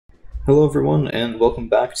Hello everyone, and welcome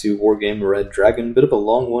back to Wargame Red Dragon. Bit of a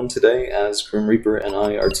long one today, as Grim Reaper and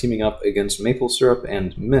I are teaming up against Maple Syrup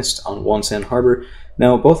and Mist on Wonsan Harbor.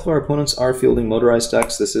 Now, both of our opponents are fielding motorized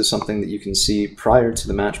decks. This is something that you can see prior to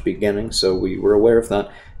the match beginning, so we were aware of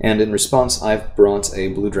that. And in response, I've brought a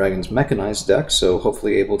Blue Dragon's mechanized deck, so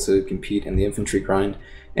hopefully able to compete in the infantry grind.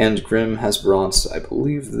 And Grim has brought, I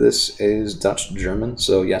believe this is Dutch-German,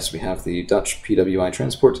 so yes, we have the Dutch PWI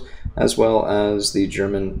transport, as well as the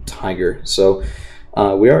German Tiger. So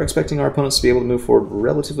we are expecting our opponents to be able to move forward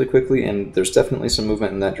relatively quickly, and there's definitely some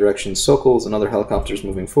movement in that direction. Sokals and other helicopters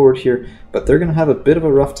moving forward here, but they're going to have a bit of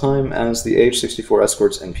a rough time as the AH-64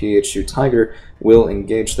 escorts and PH-2 Tiger will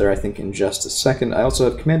engage there, I think, in just a second. I also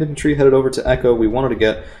have Command Infantry headed over to Echo. We wanted to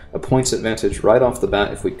get a points advantage right off the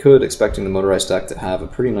bat if we could, expecting the motorized deck to have a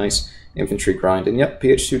pretty nice infantry grind. And yep,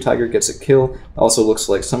 PH-2 Tiger gets a kill. Also looks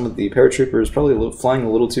like some of the paratroopers probably flying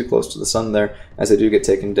a little too close to the sun there, as they do get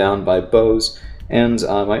taken down by bows. And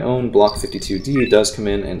my own Block 52D does come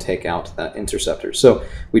in and take out that interceptor. So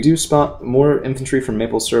we do spot more infantry from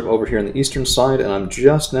Maple Syrup over here on the eastern side, and I'm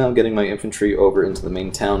just now getting my infantry over into the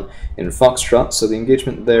main town in Foxtrot, so the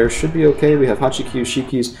engagement there should be okay. We have Hachikyus,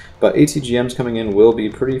 Shikis, but ATGMs coming in will be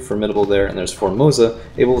pretty formidable there, and there's Formosa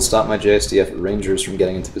able to stop my JSDF Rangers from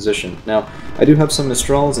getting into position. Now, I do have some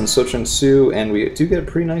Mistrals and Sochung Su, and we do get a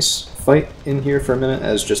pretty nice fight in here for a minute,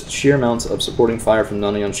 as just sheer amounts of supporting fire from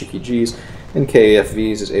Nanayon Shikijis and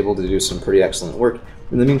KAFVs is able to do some pretty excellent work.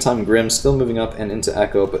 In the meantime, Grim still moving up and into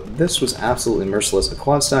Echo, but this was absolutely merciless. A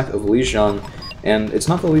quad stack of Lijian, and it's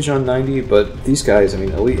not the Lijian 90, but these guys, I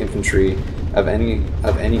mean, elite infantry of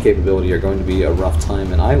any capability are going to be a rough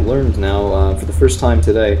time. And I learned now for the first time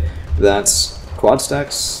today that quad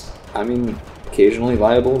stacks, I mean, occasionally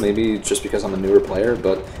viable, maybe just because I'm a newer player,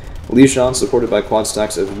 but Lijian supported by quad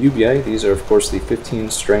stacks of Yubie. These are, of course, the 15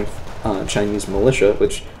 strength Chinese militia,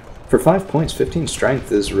 which for 5 points, 15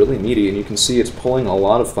 strength is really meaty, and you can see it's pulling a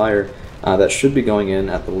lot of fire that should be going in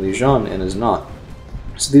at the Lijian and is not.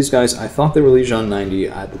 So these guys, I thought they were Lijian 90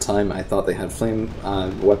 at the time. I thought they had flame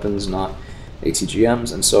weapons, not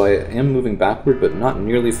ATGMs, and so I am moving backward, but not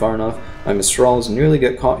nearly far enough. My Mistrals nearly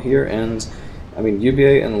get caught here, and I mean,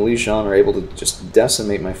 Yubie and Lijian are able to just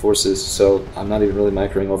decimate my forces, so I'm not even really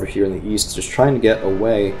microing over here in the east, just trying to get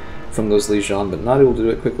away from those Lijian, but not able to do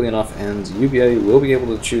it quickly enough, and Yubie will be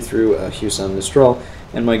able to chew through a Husan Mistral,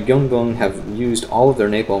 and my Gyeongbong have used all of their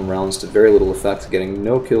napalm rounds to very little effect, getting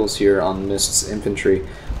no kills here on Mist's infantry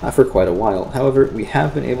for quite a while. However, we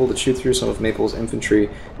have been able to chew through some of Maple's infantry,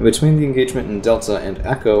 and between the engagement in Delta and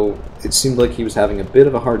Echo, it seemed like he was having a bit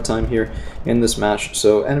of a hard time here in this match,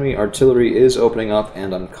 so enemy artillery is opening up,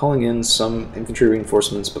 and I'm calling in some infantry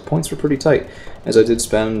reinforcements, but points were pretty tight, as I did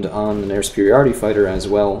spend on an air superiority fighter as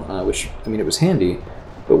well, which, I mean, it was handy,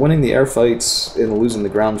 but winning the air fights and losing the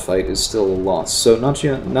ground fight is still a loss. So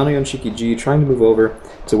Nanayon Shikiji trying to move over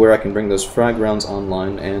to where I can bring those frag rounds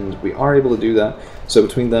online, and we are able to do that. So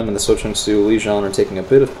between them and the Sochung Su, Lijian are taking a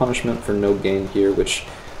bit of punishment for no gain here, which,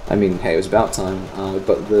 I mean, hey, it was about time.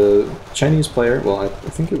 But the Chinese player, well, I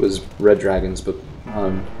think it was Red Dragons, but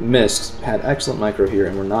Mist, had excellent micro here,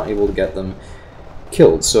 and we're not able to get them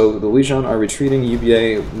killed. So the Lijian are retreating,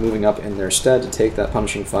 Yubie moving up in their stead to take that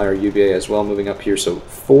punishing fire, Yubie as well moving up here, so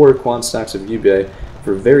 4 quad stacks of Yubie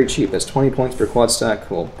for very cheap. That's 20 points per quad stack,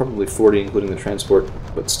 well, probably 40 including the transport,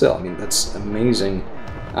 but still, I mean, that's amazing,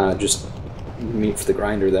 just meat for the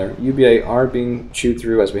grinder there. Yubie are being chewed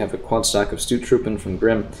through as we have a quad stack of Stuttruppen from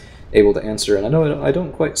Grim able to answer, and I know I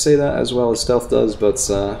don't quite say that as well as Stealth does, but,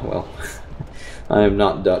 well, I am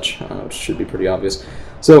not Dutch, which should be pretty obvious.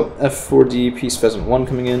 So, F4D Peace Pheasant 1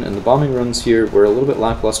 coming in, and the bombing runs here were a little bit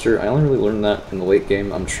lackluster. I only really learned that in the late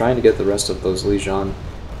game. I'm trying to get the rest of those Lijian,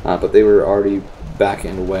 but they were already back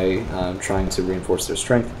and away, trying to reinforce their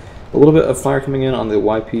strength. A little bit of fire coming in on the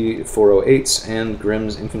YP-408s, and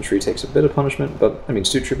Grim's infantry takes a bit of punishment, but, I mean,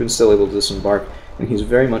 Stuttruppen still able to disembark, and he's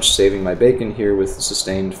very much saving my bacon here with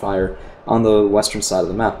sustained fire on the western side of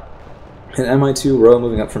the map. And MI2 row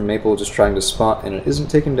moving up from Maple, just trying to spot, and it isn't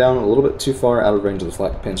taken down, a little bit too far out of range of the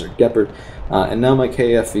Flak Panzer Gepard. And now my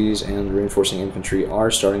KFVs and reinforcing infantry are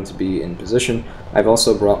starting to be in position. I've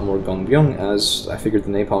also brought more Gongbyong, as I figured the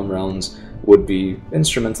napalm rounds would be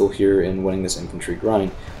instrumental here in winning this infantry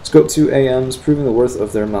grind. Scope 2 AMs, proving the worth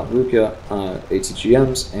of their Matlupia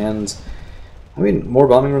ATGMs, and I mean, more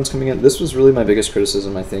bombing runs coming in. This was really my biggest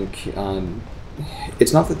criticism, I think.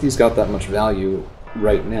 It's not that these got that much value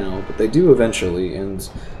right now, but they do eventually, and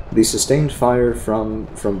the sustained fire from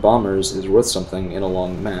bombers is worth something in a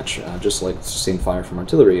long match, just like sustained fire from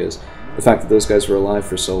artillery is. the fact that those guys were alive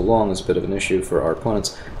for so long is a bit of an issue for our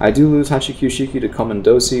opponents. I do lose Hachikyushiki to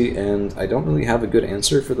Komandosi, and I don't really have a good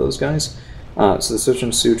answer for those guys. So the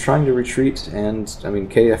Sochin Su trying to retreat, and I mean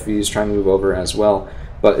KFV is trying to move over as well.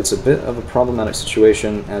 But it's a bit of a problematic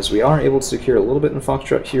situation, as we are able to secure a little bit in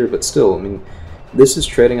Foxtrot here, but still, I mean, this is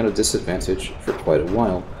trading at a disadvantage for quite a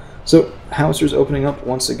while. So, howitzers opening up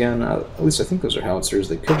once again, at least I think those are howitzers,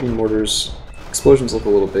 they could be mortars. Explosions look a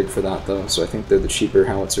little big for that though, so I think they're the cheaper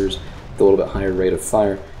howitzers with a little bit higher rate of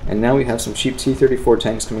fire. And now we have some cheap T-34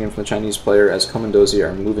 tanks coming in from the Chinese player as Komandosi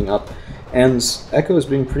are moving up. And Echo is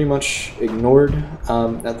being pretty much ignored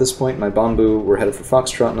at this point. My Bambu were headed for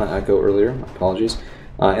Foxtrot, not Echo earlier, my apologies.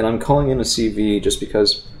 And I'm calling in a CV just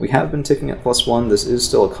because we have been ticking at +1. This is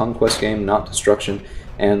still a conquest game, not destruction.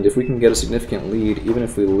 And if we can get a significant lead, even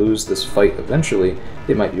if we lose this fight eventually,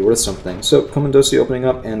 it might be worth something. So Komandosi opening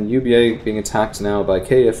up and UBA being attacked now by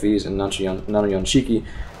KFVs and Nanoyonshiki.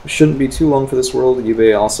 Shouldn't be too long for this world.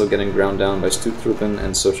 UBA also getting ground down by Stuttruppen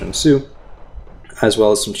and Sochin Su, as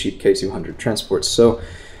well as some cheap K200 transports. So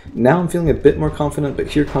now I'm feeling a bit more confident, but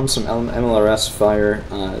here comes some MLRS fire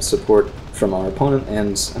support from our opponent,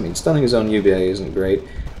 and I mean, stunning his own UBA isn't great,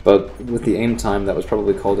 but with the aim time that was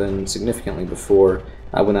probably called in significantly before,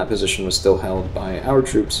 when that position was still held by our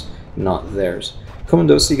troops, not theirs.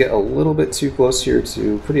 Komandosi get a little bit too close here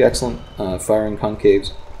to pretty excellent firing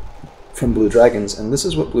concaves from Blue Dragons, and this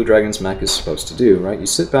is what Blue Dragons mech is supposed to do, right? You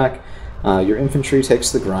sit back, your infantry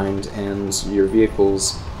takes the grind, and your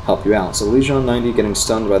vehicles help you out. So Legion 90 getting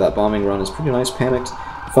stunned by that bombing run is pretty nice, panicked.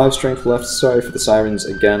 5 strength left, sorry for the sirens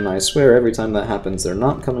again, I swear every time that happens they're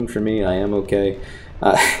not coming for me, I am okay.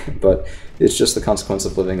 But it's just the consequence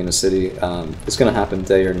of living in a city. It's going to happen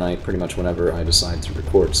day or night, pretty much whenever I decide to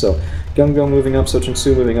record. So Gyeonggyeong moving up, Sochin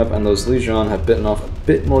Su moving up, and those Legion have bitten off a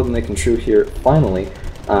bit more than they can chew here, finally.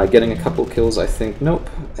 Getting a couple kills, I think. Nope,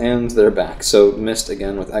 and they're back. So missed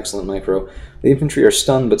again with excellent micro. The infantry are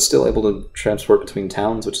stunned, but still able to transport between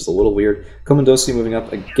towns, which is a little weird. Komandosi moving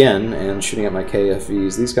up again and shooting at my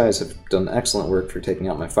KFVs. These guys have done excellent work for taking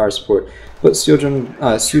out my fire support, but Suju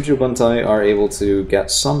Buntai are able to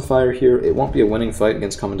get some fire here. It won't be a winning fight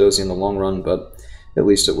against Komandosi in the long run, but at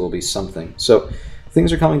least it will be something. So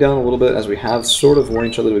things are calming down a little bit as we have sort of worn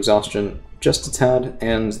each other to exhaustion just a tad,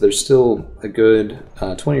 and there's still a good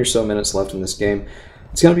 20 or so minutes left in this game.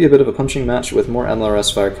 It's going to be a bit of a punching match with more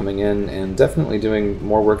MLRS fire coming in and definitely doing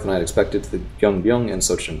more work than I'd expected to the Gyeongbyeong and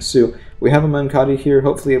Sochin Su. We have a Mankadi here,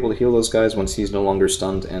 hopefully able to heal those guys once he's no longer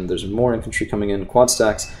stunned, and there's more infantry coming in, quad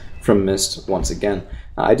stacks from Mist once again.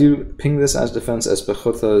 I do ping this as defense as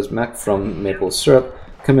Pechota's mech from Maple Syrup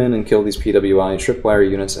come in and kill these PWI tripwire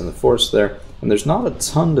units in the forest there. And there's not a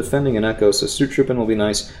ton defending in Echo, so Stuttruppen will be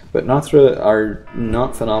nice, but Nathra are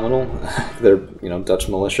not phenomenal. They're, Dutch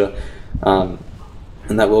militia,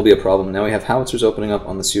 and that will be a problem. Now we have howitzers opening up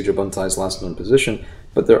on the Suju Buntai's last known position,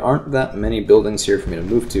 but there aren't that many buildings here for me to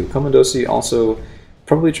move to. Komandosi also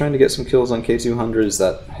probably trying to get some kills on K200s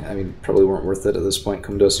that, probably weren't worth it at this point.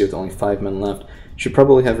 Komandosi with only 5 men left should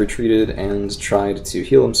probably have retreated and tried to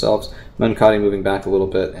heal themselves. Mankadi moving back a little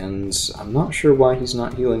bit, and I'm not sure why he's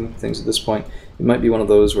not healing things at this point. It might be one of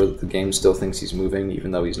those where the game still thinks he's moving,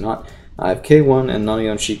 even though he's not. I have K1 and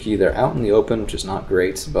Nanoyonshiki. They're out in the open, which is not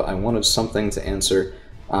great, but I wanted something to answer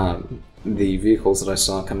the vehicles that I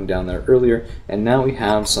saw coming down there earlier. And now we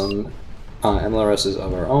have some MLRSs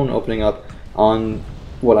of our own opening up on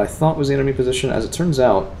what I thought was the enemy position. As it turns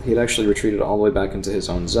out, he had actually retreated all the way back into his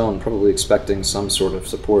own zone, probably expecting some sort of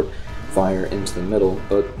support fire into the middle.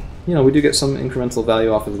 But, we do get some incremental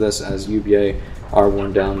value off of this as UBA are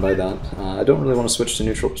worn down by that. I don't really want to switch to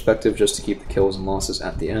neutral perspective just to keep the kills and losses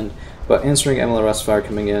at the end. But answering MLRS fire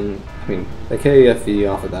coming in, the KFV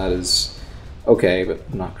off of that is okay,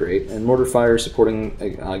 but not great. And mortar fire supporting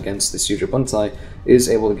against the Suju Buntai is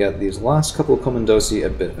able to get these last couple of Komandosi a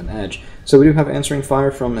bit of an edge. So we do have answering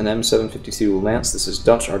fire from an M752 Lance. This is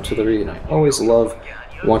Dutch artillery, and I always love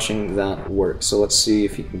watching that work. So let's see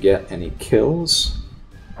if he can get any kills.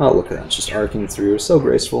 Oh, look at that, it's just arcing through, so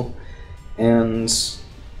graceful. And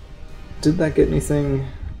did that get anything?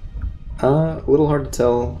 A little hard to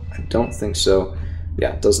tell. I don't think so.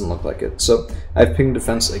 Yeah, it doesn't look like it. So I've pinged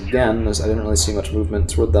defense again, as I didn't really see much movement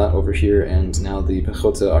toward that over here, and now the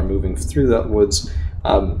Pechota are moving through that woods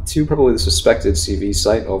to probably the suspected CV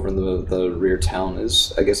site over in the rear town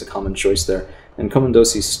is, I guess, a common choice there. And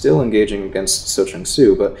Komandosi still engaging against Sochin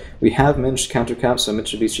Su, but we have managed to countercap, so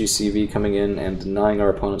Mitsubishi CV coming in and denying our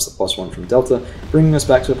opponents the +1 from Delta, bringing us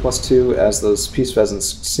back to a +2 as those Peace Pheasants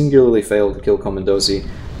singularly failed to kill Komandosi,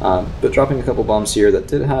 but dropping a couple bombs here that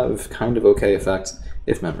did have kind of okay effect,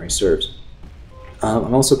 if memory serves.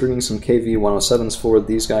 I'm also bringing some KV-107s forward.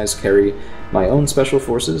 These guys carry my own special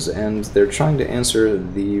forces, and they're trying to answer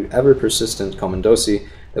the ever-persistent Commandosi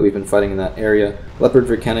that we've been fighting in that area. Leopard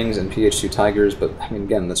Verkennings and PH-2 Tigers, but I mean,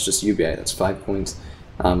 again, that's just UBA. That's 5-point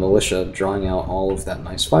militia drawing out all of that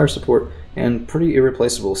nice fire support, and pretty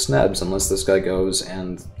irreplaceable snebs unless this guy goes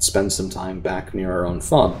and spends some time back near our own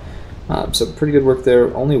FOB. So pretty good work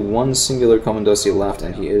there. Only one singular Commandosi left,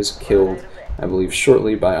 and he is killed, I believe,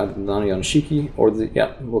 shortly by either the Nanion Shiki or the,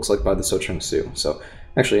 yeah, looks like by the Sochung Su. So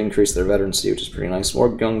actually increased their veterancy, which is pretty nice. More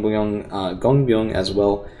Gongbyung as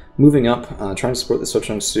well, moving up, trying to support the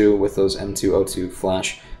Sochung Su with those M202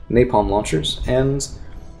 flash napalm launchers. And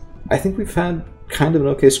I think we've had kind of an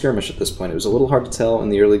okay skirmish at this point. It was a little hard to tell in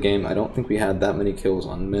the early game. I don't think we had that many kills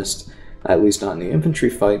on Mist, at least not in the infantry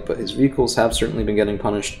fight, but his vehicles have certainly been getting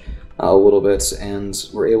punished a little bit, and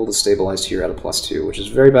we're able to stabilize here at a +2, which is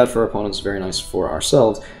very bad for our opponents, very nice for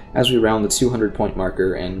ourselves, as we round the 200-point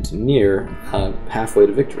marker and near halfway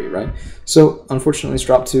to victory, right? So, unfortunately,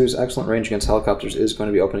 Strop 2's excellent range against helicopters is going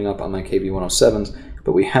to be opening up on my KV-107s,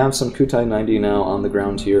 but we have some Kutai 90 now on the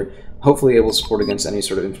ground here, hopefully able to support against any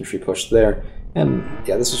sort of infantry push there. And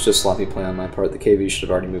yeah, this is just sloppy play on my part. The KV should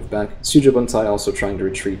have already moved back. Suja Buntai also trying to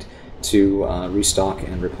retreat to restock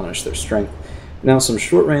and replenish their strength. Now some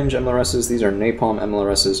short-range MLRSs, these are napalm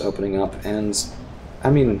MLRSs opening up, and I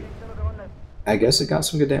mean, I guess it got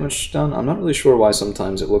some good damage done. I'm not really sure why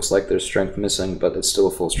sometimes it looks like there's strength missing, but it's still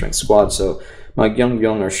a full-strength squad, so my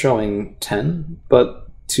Gyeongbyeong are showing 10, but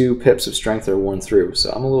 2 pips of strength are worn through,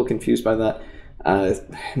 so I'm a little confused by that.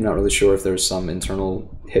 I'm not really sure if there's some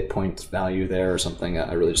internal hit point value there or something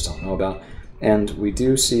I really just don't know about. And we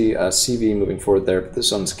do see a CV moving forward there, but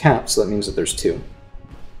this one's capped, so that means that there's 2.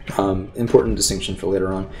 Important distinction for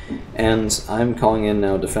later on. And I'm calling in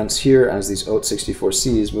now defense here as these OAT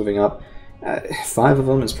 64Cs moving up. 5 of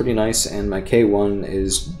them is pretty nice, and my K1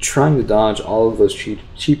 is trying to dodge all of those cheap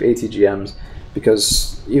ATGMs,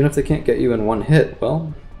 because even if they can't get you in one hit,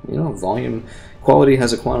 well, you know, quality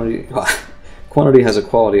has a quantity, quantity has a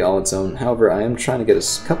quality all its own. However, I am trying to get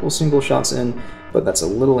a couple single shots in, but that's a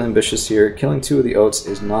little ambitious here. Killing 2 of the OATs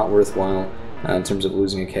is not worthwhile in terms of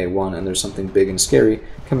losing a K1, and there's something big and scary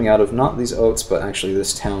coming out of not these OATs, but actually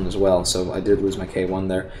this town as well, so I did lose my K1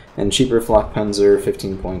 there, and cheaper Flak Panzer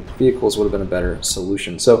 15-point vehicles would have been a better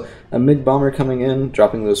solution. So a MiG bomber coming in,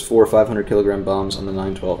 dropping those 4 500-kilogram bombs on the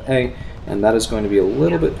 912A, and that is going to be a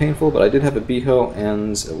little bit painful, but I did have a BHO,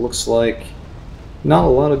 and it looks like not a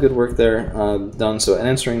lot of good work there done. So an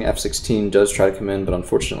answering F-16 does try to come in, but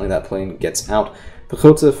unfortunately that plane gets out.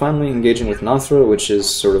 Pechota finally engaging with Nathra, which is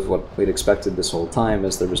sort of what we'd expected this whole time,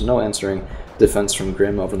 as there was no answering defense from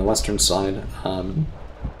Grimm over on the western side.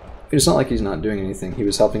 It's not like he's not doing anything. He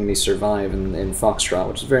was helping me survive in Foxtrot,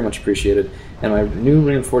 which is very much appreciated. And my new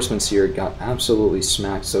reinforcements here got absolutely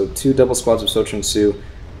smacked. So 2 double squads of Sochung Su.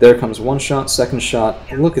 There comes 1 shot, 2nd shot.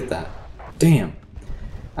 Look at that. Damn.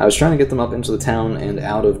 I was trying to get them up into the town and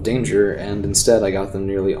out of danger, and instead I got them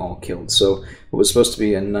nearly all killed. So what was supposed to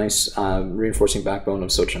be a nice reinforcing backbone of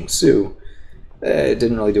Sochung Su, it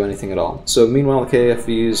didn't really do anything at all. So meanwhile, the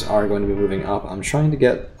KFVs are going to be moving up. I'm trying to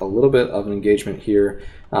get a little bit of an engagement here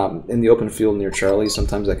in the open field near Charlie.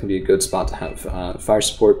 Sometimes that can be a good spot to have fire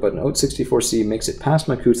support, but an OAT 64C makes it past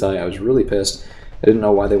my Kutai. I was really pissed. I didn't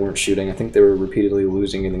know why they weren't shooting. I think they were repeatedly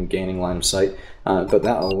losing and then gaining line of sight. But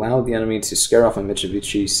that allowed the enemy to scare off a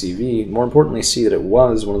Mitsubishi CV. More importantly, see that it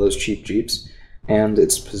was one of those cheap Jeeps and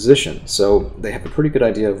its position. So they have a pretty good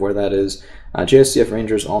idea of where that is. JSDF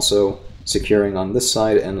Rangers also securing on this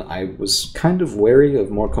side, and I was kind of wary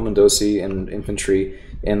of more Commandosi and infantry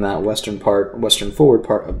in that western forward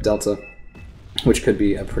part of Delta, which could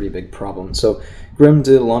be a pretty big problem. So Grimm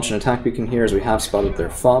did launch an attack beacon here, as we have spotted their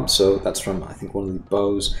FOB, so that's from, I think, one of the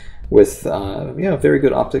bows with, yeah, very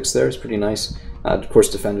good optics there. It's pretty nice. Of course,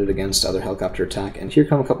 defended against other helicopter attack. And here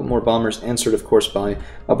come a couple more bombers, answered, of course, by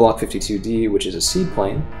a Block 52D, which is a seed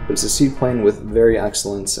plane, but it's a seed plane with very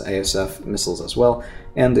excellent ASF missiles as well.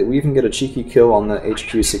 And we even get a cheeky kill on the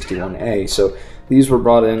HQ-61A. So these were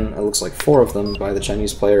brought in, it looks like 4 of them, by the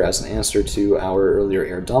Chinese player as an answer to our earlier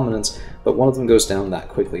air dominance, but one of them goes down that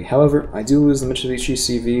quickly. However, I do lose the Mitsubishi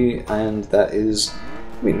CV, and that is,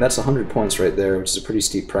 I mean, that's 100 points right there, which is a pretty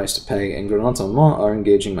steep price to pay, and Grenantonnement are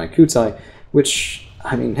engaging my Kutai, which,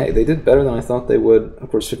 I mean, hey, they did better than I thought they would.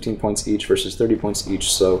 Of course, 15 points each versus 30 points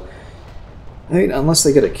each, so, I mean, unless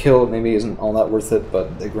they get a kill, it maybe isn't all that worth it,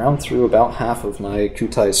 but they ground through about half of my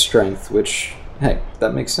Kutai's strength, which, hey,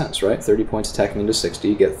 that makes sense, right? 30 points attacking into 60,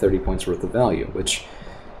 you get 30 points worth of value, which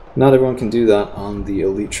not everyone can do that on the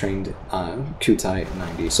elite-trained Kutai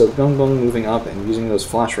 90. So Gongbong moving up and using those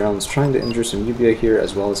flash rounds, trying to injure some UBA here,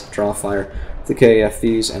 as well as draw fire. the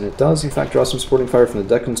KAFVs, and it does in fact draw some supporting fire from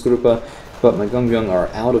the Dekonsgruppe, but my Gungyung are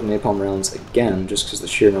out of napalm rounds again, just because the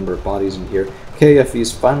sheer number of bodies in here.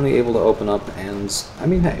 KAFVs finally able to open up, and I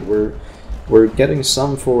mean, hey, we're getting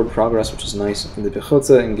some forward progress, which is nice. The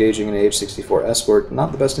Pechota engaging an AH-64 escort,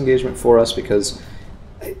 not the best engagement for us because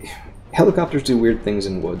helicopters do weird things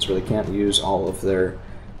in woods where they can't use all of their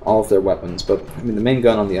weapons, but I mean the main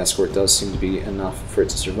gun on the escort does seem to be enough for it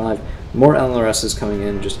to survive. More LRSs coming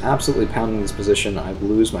in, just absolutely pounding this position. I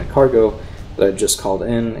lose my cargo that I just called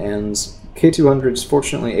in, and K200's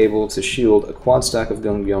fortunately able to shield a quad stack of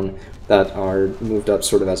Gungyung that are moved up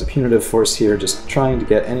sort of as a punitive force here, just trying to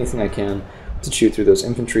get anything I can to chew through those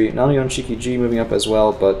infantry. Nanayon Shikiji moving up as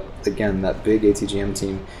well, but again, that big ATGM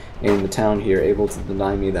team in the town here able to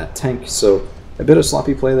deny me that tank, so a bit of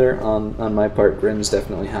sloppy play there on my part. Grin's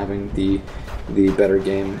definitely having the better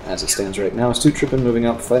game as it stands right now. Stutrippen moving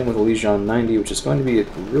up, fighting with a Lijiang 90, which is going to be a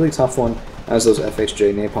really tough one as those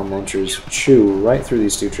FHJ napalm launchers chew right through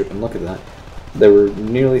these Stutrippen. Look at that. There were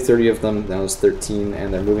nearly 30 of them, that was 13,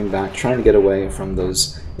 and they're moving back, trying to get away from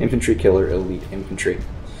those infantry killer elite infantry.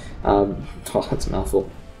 Oh, that's a mouthful.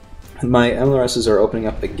 My MLRSs are opening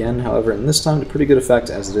up again, however, and this time to pretty good effect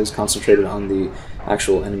as it is concentrated on the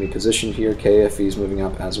actual enemy position here. KFE is moving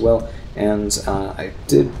up as well, and I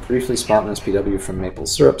did briefly spot an SPW from Maple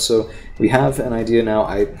Syrup, so we have an idea now.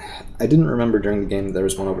 I didn't remember during the game that there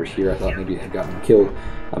was one over here. I thought maybe it had gotten killed,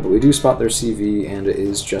 but we do spot their CV, and it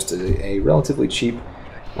is just a relatively cheap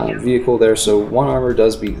vehicle there, so 1 armor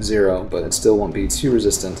does beat 0, but it still won't be too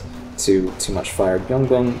resistant to too much fire.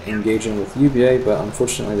 Gyeongbong engaging with UBA, but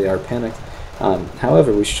unfortunately they are panicked.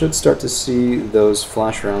 However, we should start to see those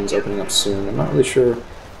flash rounds opening up soon. I'm not really sure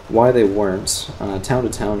why they weren't. Town to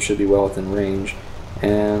town should be well within range,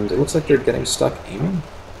 and it looks like they're getting stuck aiming.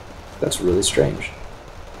 That's really strange.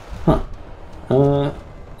 Huh.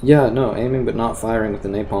 Yeah, no, aiming but not firing with the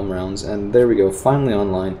napalm rounds, and there we go, finally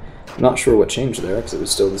online. Not sure what changed there, because it was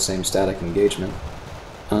still the same static engagement.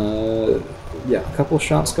 Yeah, a couple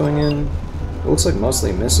shots going in. It looks like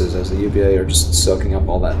mostly misses as the UBA are just soaking up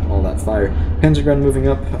all that fire. Panzergren moving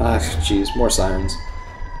up. Jeez, more sirens.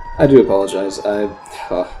 I do apologize. I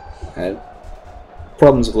had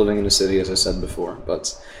problems with living in a city, as I said before,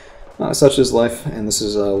 but such is life, and this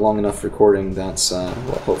is a long enough recording that's, well,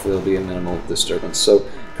 hopefully there'll be a minimal disturbance. So,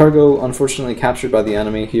 cargo unfortunately captured by the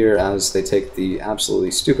enemy here as they take the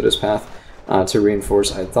absolutely stupidest path to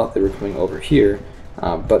reinforce. I thought they were coming over here.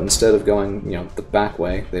 But instead of going, the back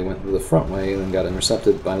way, they went the front way and then got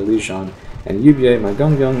intercepted by Lijiang and UBA. My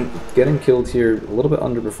Gungyung getting killed here, a little bit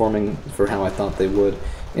underperforming for how I thought they would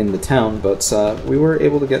in the town, but we were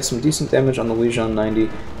able to get some decent damage on the Lijiang 90,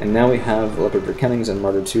 and now we have Leopard Verkennings and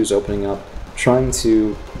Martyr 2s opening up, trying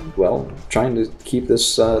to keep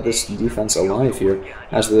this this defense alive here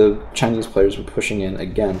as the Chinese players were pushing in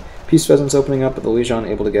again. Peace Pheasants opening up, but the Lijiang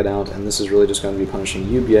able to get out, and this is really just going to be punishing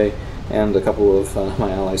UBA and a couple of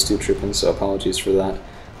my allies too tripping, so apologies for that.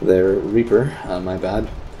 Their Reaper, my bad.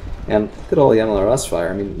 And look at all the MLRS fire.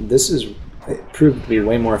 I mean, it proved to be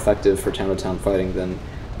way more effective for town-to-town fighting than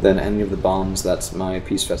any of the bombs that my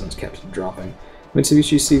Peace Pheasants kept dropping.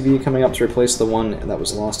 Mitsubishi CV coming up to replace the one that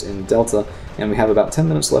was lost in Delta, and we have about 10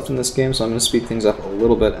 minutes left in this game, so I'm going to speed things up a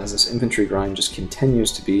little bit as this infantry grind just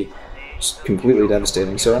continues to be just completely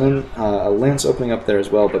devastating. So, and then a Lance opening up there as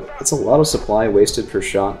well, but it's a lot of supply wasted per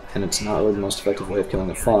shot, and it's not really the most effective way of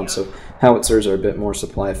killing a FOB, so howitzers are a bit more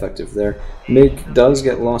supply effective there. MiG does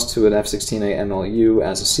get lost to an F-16A MLU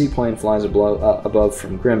as a seaplane flies above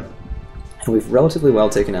from Grim, and we've relatively well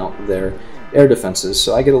taken out their air defenses,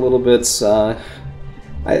 so I get a little bit,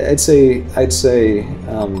 I'd say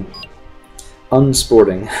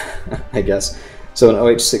unsporting, I guess. So an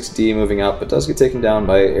OH-6D moving up, but does get taken down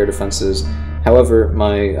by air defenses. However,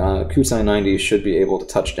 my Kutai 90 should be able to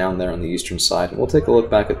touch down there on the eastern side, and we'll take a look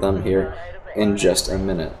back at them here in just a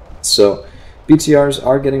minute. So BTRs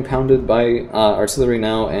are getting pounded by artillery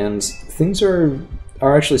now, and things are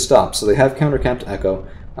actually stopped. So they have counter-capped Echo.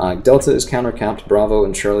 Delta is counter-capped, Bravo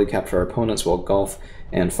and Charlie capped for our opponents, while Golf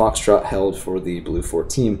and Foxtrot held for the Blue 4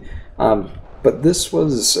 team. But this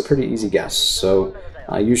was a pretty easy guess, so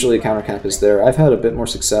usually a counter-cap is there. I've had a bit more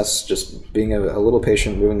success just being a little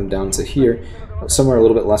patient, moving them down to here, somewhere a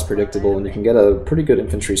little bit less predictable, and you can get a pretty good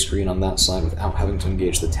infantry screen on that side without having to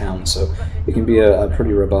engage the town, so it can be a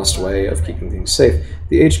pretty robust way of keeping things safe.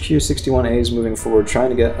 The HQ-61A is moving forward, trying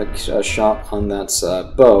to get a shot on that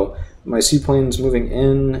bow. My seaplane's moving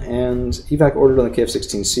in, and evac ordered on the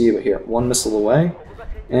KF-16C, but here, 1 missile away,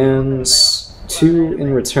 and 2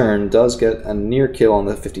 in return does get a near kill on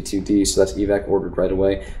the 52D, so that's evac ordered right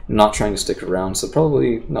away, not trying to stick around, so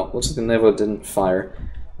probably, no, looks like the Nevo didn't fire.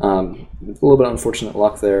 A little bit of unfortunate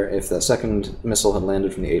luck there. If the second missile had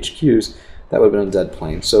landed from the HQs, that would have been a dead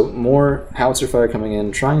plane. So more howitzer fire coming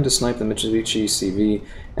in, trying to snipe the Mitsubishi CV,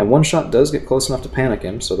 and one shot does get close enough to panic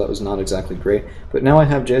him, so that was not exactly great. But now I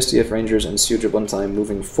have JSDF Rangers and Sujabuntai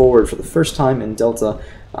moving forward for the first time in Delta,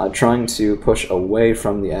 trying to push away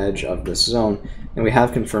from the edge of this zone, and we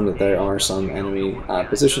have confirmed that there are some enemy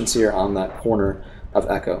positions here on that corner of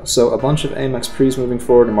Echo. So a bunch of AMX Pre's moving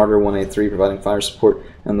forward, and Martyr 1A3 providing fire support,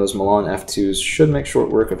 and those Milan F2s should make short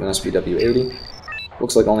work of an SBW-80.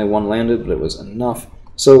 Looks like only one landed, but it was enough.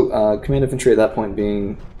 So Command Infantry at that point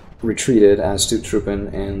being retreated as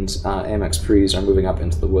Stuttruppen and AMX Pre's are moving up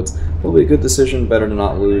into the woods. Probably a good decision, better to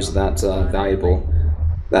not lose that valuable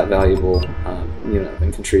unit of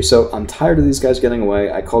infantry. So I'm tired of these guys getting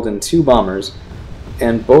away. I called in 2 bombers,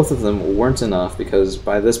 and both of them weren't enough because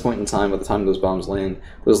by this point in time, by the time those bombs land,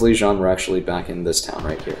 those Lijian were actually back in this town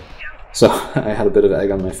right here. So I had a bit of egg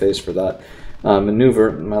on my face for that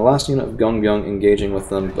maneuver. My last unit of Gyeongbyeong engaging with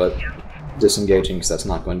them, but disengaging because that's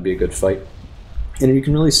not going to be a good fight. And you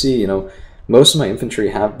can really see, you know, most of my infantry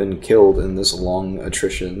have been killed in this long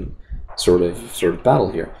attrition sort of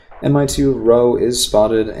battle here. Mi2 row is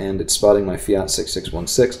spotted, and it's spotting my Fiat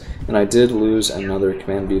 6616, and I did lose another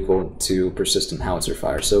command vehicle to persistent howitzer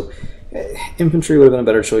fire. So infantry would have been a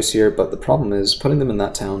better choice here, but the problem is putting them in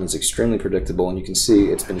that town is extremely predictable, and you can see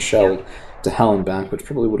it's been shelled to hell and back, which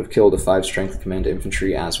probably would have killed a 5-strength command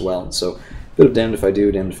infantry as well. So a bit of damned if I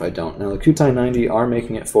do, damned if I don't. Now the Kutai 90 are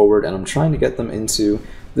making it forward, and I'm trying to get them into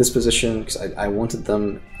this position because I wanted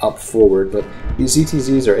them up forward, but these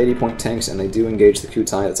ZTZs are 80-point tanks, and they do engage the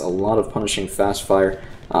Kutai. It's a lot of punishing fast fire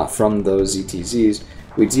from those ZTZs.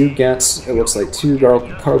 We do get, it looks like, 2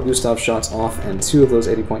 Carl Gustav shots off, and 2 of those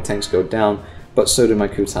 80-point tanks go down, but so did my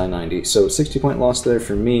Kutai 90. So 60-point loss there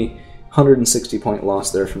for me, 160-point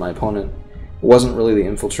loss there for my opponent. It wasn't really the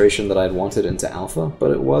infiltration that I'd wanted into Alpha,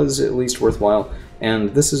 but it was at least worthwhile.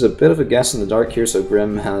 And this is a bit of a guess in the dark here, so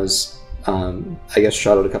Grim has, I guess,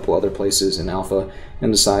 shot out a couple other places in Alpha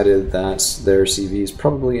and decided that their CV is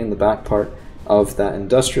probably in the back part of that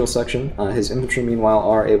industrial section. His infantry, meanwhile,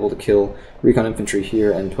 are able to kill recon infantry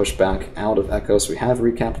here and push back out of Echo, so we have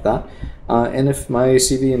recapped that. And if my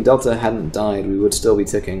CV in Delta hadn't died, we would still be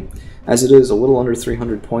ticking. As it is, a little under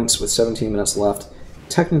 300 points with 17 minutes left.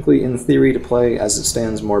 Technically, in theory, to play, as it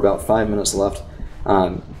stands, more about 5 minutes left,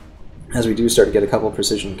 as we do start to get a couple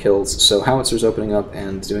precision kills. So Howitzer's opening up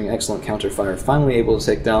and doing excellent counterfire, finally able to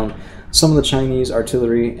take down some of the Chinese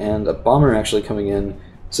artillery, and a bomber actually coming in,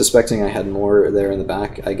 suspecting I had more there in the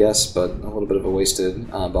back, I guess, but a little bit of a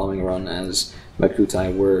wasted bombing run as my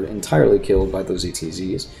Kutai were entirely killed by those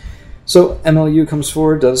ETZs. So MLU comes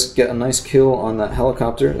forward, does get a nice kill on that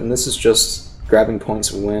helicopter, and this is just grabbing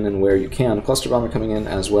points when and where you can. Cluster bomber coming in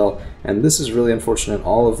as well, and this is really unfortunate.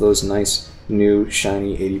 All of those nice new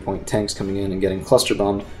shiny 80-point tanks coming in and getting cluster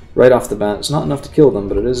bombed right off the bat. It's not enough to kill them,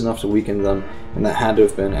 but it is enough to weaken them, and that had to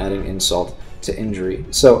have been adding insult to injury.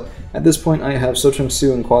 So at this point I have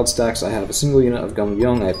Sochung-Su in quad stacks, I have a single unit of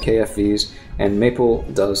Gyeongbyeong, I have KFVs, and Maple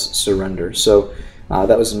does surrender. So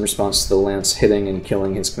that was in response to the Lance hitting and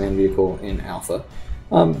killing his command vehicle in Alpha.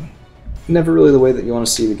 Never really the way that you want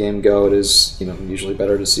to see the game go. It is, you know, usually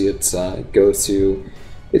better to see it go to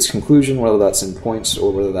its conclusion, whether that's in points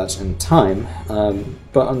or whether that's in time.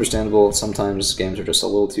 But understandable, sometimes games are just a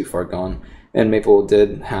little too far gone, and Maple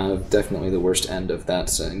did have definitely the worst end of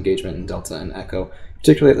that engagement in Delta and Echo.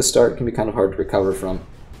 Particularly at the start, it can be kind of hard to recover from,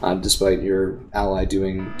 despite your ally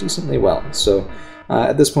doing decently well. So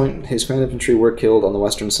at this point, his command infantry were killed on the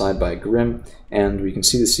western side by Grim, and we can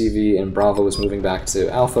see the CV and Bravo is moving back to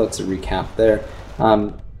Alpha to recap there.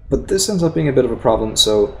 But this ends up being a bit of a problem,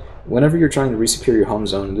 so whenever you're trying to resecure your home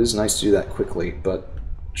zone, it is nice to do that quickly, but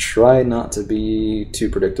try not to be too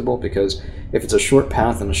predictable, because if it's a short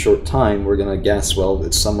path and a short time, we're going to guess, well,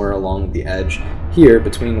 it's somewhere along the edge here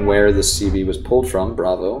between where the CV was pulled from,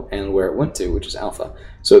 Bravo, and where it went to, which is Alpha.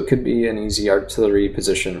 So it could be an easy artillery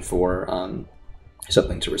position for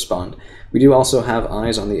something to respond. We do also have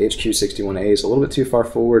eyes on the HQ-61As, a little bit too far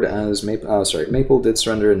forward, as Maple did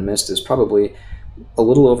surrender, and Mist is probably a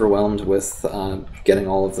little overwhelmed with getting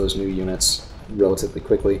all of those new units relatively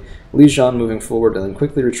quickly. Lijian moving forward and then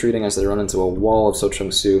quickly retreating as they run into a wall of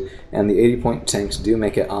Sochung-Su, and the 80-point tanks do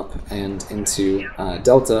make it up and into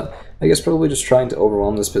Delta. I guess probably just trying to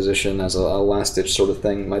overwhelm this position as a last-ditch sort of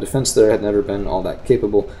thing. My defense there had never been all that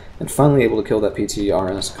capable, and finally able to kill that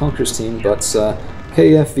PTRS Conquerors team, but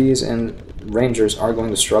KFVs and Rangers are going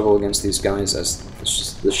to struggle against these guys, as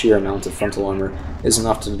just the sheer amount of frontal armor is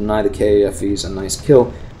enough to deny the KFVs a nice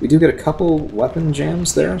kill. We do get a couple weapon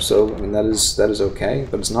jams there, so I mean that is okay,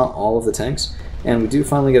 but it's not all of the tanks. and we do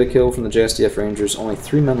finally get a kill from the JSDF Rangers. Only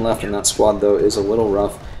 3 men left in that squad, though, is a little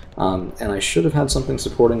rough. And I should have had something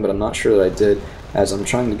supporting, but I'm not sure that I did, as I'm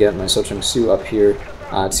trying to get my Sochung Su up here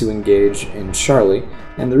to engage in Charlie.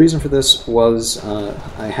 And the reason for this was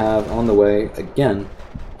I have on the way, again,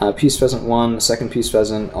 Peace Pheasant 1, second Peace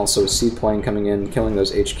Pheasant, also a Seed Plane coming in, killing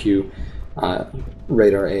those HQ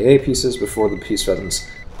radar AA pieces before the Peace Pheasants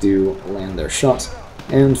do land their shots.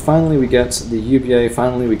 And finally we get the UBA,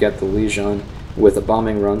 finally we get the Lijian with a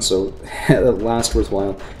bombing run, so at last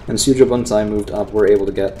worthwhile. And Suzhou Buntai moved up, we're able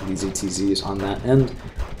to get the ZTZs on that end.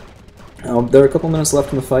 There are a couple minutes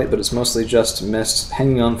left in the fight, but it's mostly just Mist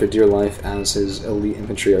hanging on for dear life as his elite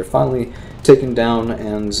infantry are finally taken down,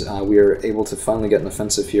 and we are able to finally get an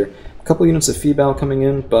offensive here. A couple units of Fibao coming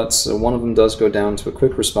in, but one of them does go down to a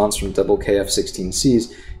quick response from double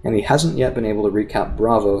KF-16Cs, and he hasn't yet been able to recap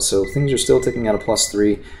Bravo, so things are still ticking at a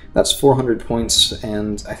 +3. That's 400 points,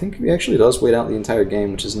 and I think he actually does wait out the entire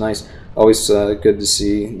game, which is nice. Always good to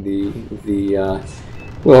see the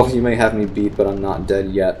well, you may have me beat, but I'm not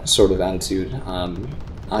dead yet sort of attitude.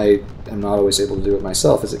 I am not always able to do it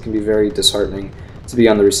myself, as it can be very disheartening to be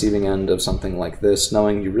on the receiving end of something like this,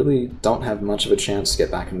 knowing you really don't have much of a chance to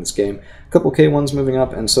get back in this game. A couple K1s moving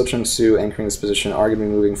up, and Sochung Su anchoring this position are going to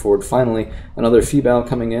be moving forward finally. Another Fibao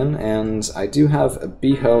coming in, and I do have a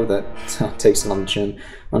Biho that takes it on the chin,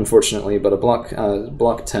 unfortunately, but a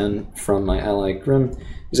block 10 from my ally Grim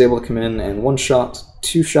is able to come in and one shot,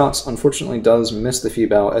 2 shots, unfortunately does miss the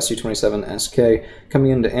Fibao. Su-27 SK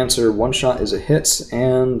coming in to answer, 1 shot is a hit,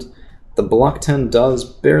 and the block 10 does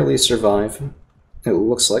barely survive. It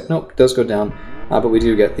looks like, nope, it does go down, but we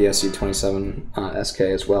do get the Su-27 SK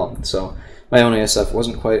as well. So my own ASF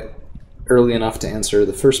wasn't quite early enough to answer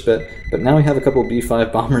the first bit, but now we have a couple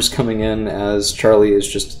B5 bombers coming in as Charlie is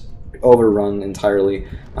just overrun entirely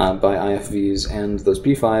by IFVs, and those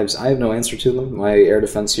B5s, I have no answer to them. My air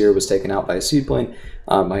defense here was taken out by a seed plane,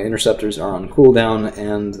 my interceptors are on cooldown,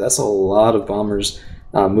 and that's a lot of bombers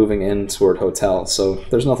moving in toward Hotel, so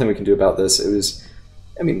there's nothing we can do about this. It was,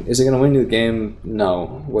 I mean, is it going to win you the game?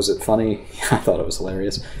 No. Was it funny? I thought it was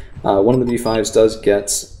hilarious. One of the B5s does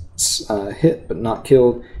get hit, but not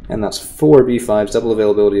killed, and that's 4 B5s, double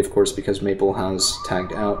availability, of course, because Maple has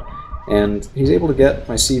tagged out. And he's able to get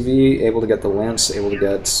my CV, able to get the Lance, able to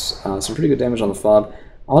get some pretty good damage on the fob.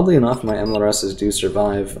 Oddly enough, my MLRSs do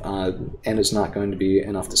survive, and it's not going to be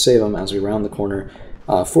enough to save him as we round the corner.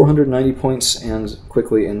 490 points and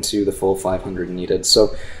quickly into the full 500 needed.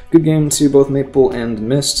 So good game to both Maple and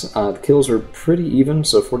Mist. The kills were pretty even,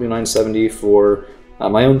 so 49-70 for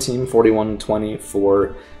my own team, 41-20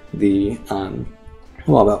 for the,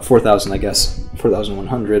 well, about 4,000, I guess,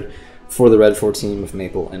 4,100. For the Red 4 team of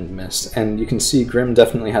Maple and Mist. And you can see Grim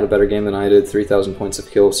definitely had a better game than I did, 3,000 points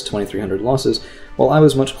of kills to 2,300 losses, while I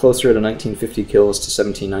was much closer at a 1,950 kills to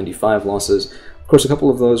 1,795 losses. Of course, a couple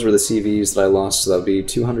of those were the CVs that I lost, so that would be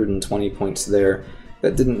 220 points there.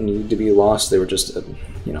 That didn't need to be lost, they were just,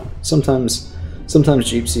 you know, sometimes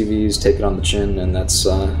Jeep CVs take it on the chin, and that's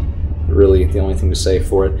really the only thing to say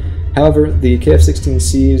for it. However, the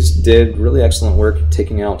KF-16Cs did really excellent work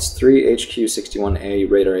taking out 3 HQ-61A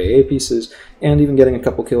radar AA pieces and even getting a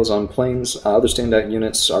couple kills on planes. Other standout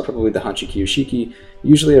units are probably the Hachikyou Shiki,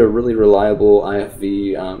 usually a really reliable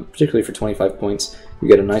IFV, particularly for 25 points. You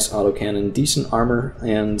get a nice autocannon, decent armor,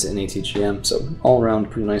 and an ATGM, so all around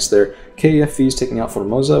pretty nice there. KEFVs taking out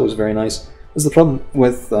Formosa was very nice. This is the problem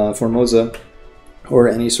with Formosa, or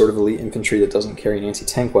any sort of elite infantry that doesn't carry an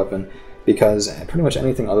anti-tank weapon, because pretty much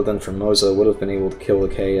anything other than Formosa would have been able to kill a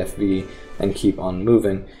KFV and keep on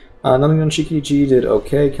moving. Nanagon Shiki G did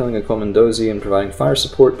okay, killing a Komandozi and providing fire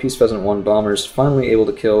support. Peace Pheasant 1 bombers, finally able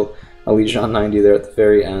to kill a Lijian 90 there at the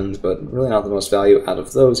very end, but really not the most value out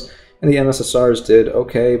of those. And the MSSRs did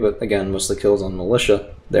okay, but again, mostly kills on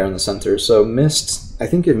militia there in the center. So Mist, I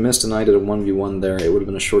think if Mist and I did a 1v1 there, it would have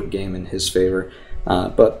been a short game in his favor.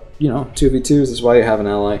 But, you know, 2v2s is why you have an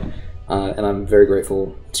ally. And I'm very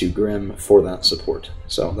grateful to Grim for that support.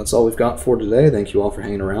 So that's all we've got for today. Thank you all for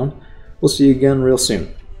hanging around. We'll see you again real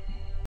soon.